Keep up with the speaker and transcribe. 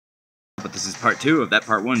But this is part 2 of that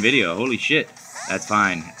part 1 video. Holy shit. That's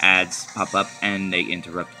fine. Ads pop up and they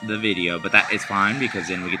interrupt the video. But that is fine because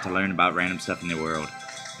then we get to learn about random stuff in the world.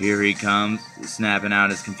 Here he comes, snapping out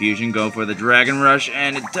his confusion. Go for the Dragon Rush,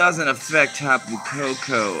 and it doesn't affect Tapu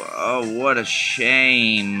Koko. Oh, what a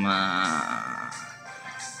shame.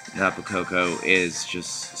 Tapu Koko is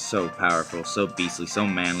just so powerful, so beastly, so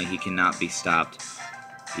manly. He cannot be stopped.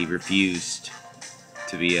 He refused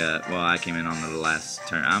to be well, I came in on the last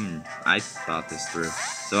turn. I thought this through.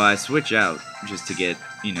 So I switch out just to get,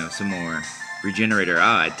 you know, some more regenerator. Oh,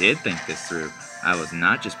 I did think this through. I was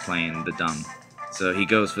not just playing the dumb. So he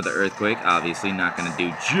goes for the Earthquake. Obviously not gonna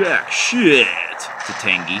do jack shit to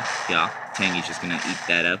Tangy. Yeah, Tangy's just gonna eat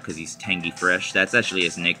that up because he's Tangy Fresh. That's actually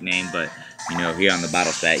his nickname, but, you know, here on the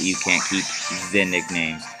battle stat, you can't keep the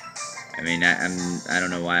nicknames. I mean, I don't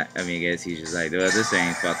know why. I mean, I guess he's just like, well, this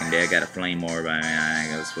ain't fucking dead. I got a flame orb. I mean, I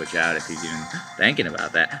gotta switch out if he's even thinking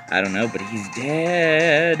about that. I don't know, but he's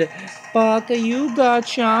dead. Fuck you,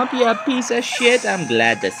 Garchomp, you piece of shit. I'm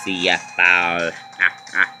glad to see ya fall.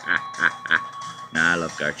 Nah, I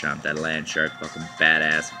love Garchomp. That land shark, fucking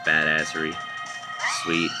badassery.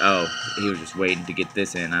 Sweet. Oh, he was just waiting to get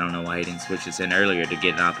this in. I don't know why he didn't switch this in earlier to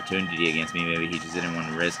get an opportunity against me. Maybe he just didn't want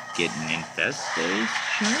to risk getting infestation.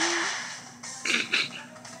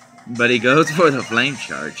 But he goes for the Flame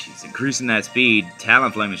Charge. He's increasing that speed.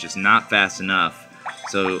 Talonflame is just not fast enough.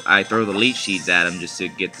 So I throw the Leech Seeds at him just to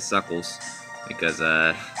get the Suckles. Because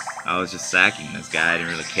I was just sacking this guy. I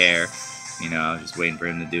didn't really care. You know, I was just waiting for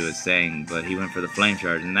him to do his thing. But he went for the Flame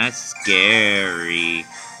Charge, and that's scary.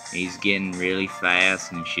 He's getting really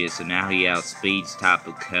fast and shit. So now he outspeeds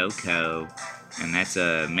Tapu Koko. And that's,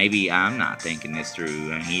 maybe I'm not thinking this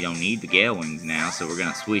through. And he don't need the Gale Wings now, so we're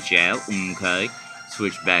gonna switch out, okay?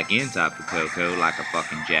 Switch back in Tapu Koko like a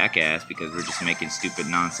fucking jackass because we're just making stupid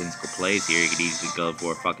nonsensical plays here. He could easily go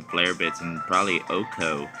for fucking Flare Bits and probably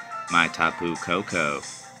Oko my Tapu Koko.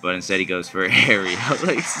 But instead he goes for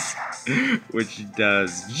Aerials, which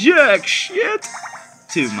does jack shit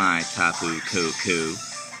to my Tapu Koko.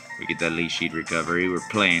 We get that Leech Seed recovery. We're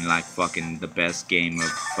playing like fucking the best game of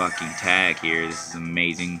fucking tag here. This is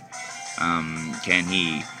amazing. Can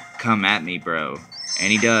he come at me, bro?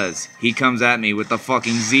 And he does. He comes at me with the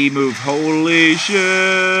fucking Z move. Holy shit!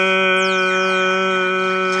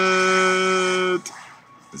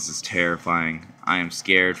 This is terrifying. I am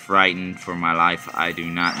scared, frightened for my life. I do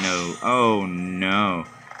not know. Oh no.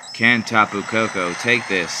 Can Tapu Koko take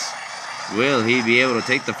this? Will he be able to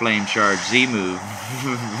take the Flame Charge Z move?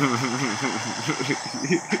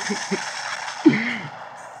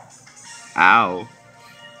 Ow.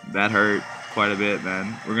 That hurt quite a bit,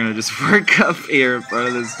 man. We're gonna just work up here in front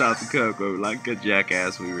of this Tapu Koko like a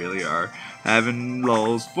jackass we really are. Having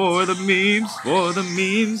lulls for the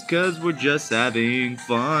memes, cause we're just having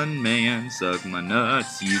fun, man. Suck my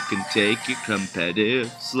nuts, you can take your competitive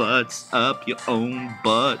sluts up your own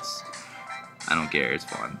butts. I don't care, it's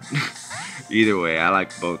fun. Either way, I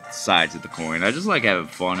like both sides of the coin. I just like having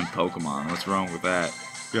fun in Pokemon. What's wrong with that?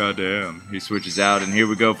 Goddamn. He switches out, and here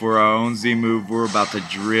we go for our own Z move. We're about to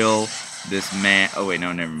drill this man. Oh, wait,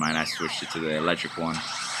 no, never mind. I switched it to the electric one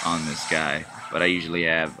on this guy. But I usually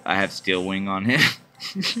have Steel Wing on him.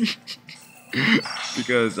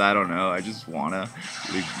 Because, I don't know, I just wanna.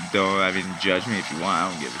 Judge me if you want.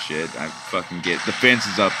 I don't give a shit. I fucking get the fence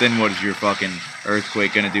is up. Then what is your fucking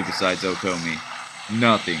Earthquake gonna do besides Okomi?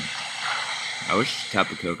 Nothing. I wish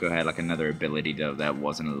Tapu Koko had like another ability though that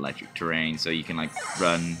wasn't electric terrain, so you can like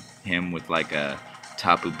run him with like a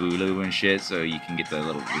Tapu Bulu and shit, so you can get the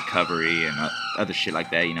little recovery and other shit like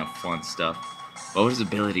that, you know, fun stuff. What would his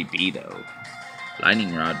ability be though?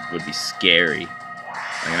 Lightning Rod would be scary.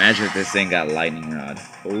 Like, imagine if this thing got Lightning Rod.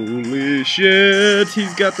 Holy shit,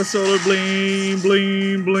 he's got the Solar Bling,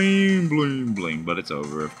 bling, bling, bling, bling. But it's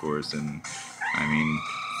over, of course, and, I mean,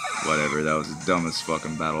 whatever. That was the dumbest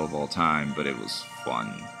fucking battle of all time, but it was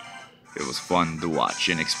fun. It was fun to watch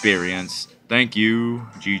and experience. Thank you,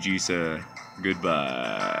 V.G.C.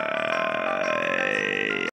 Goodbye.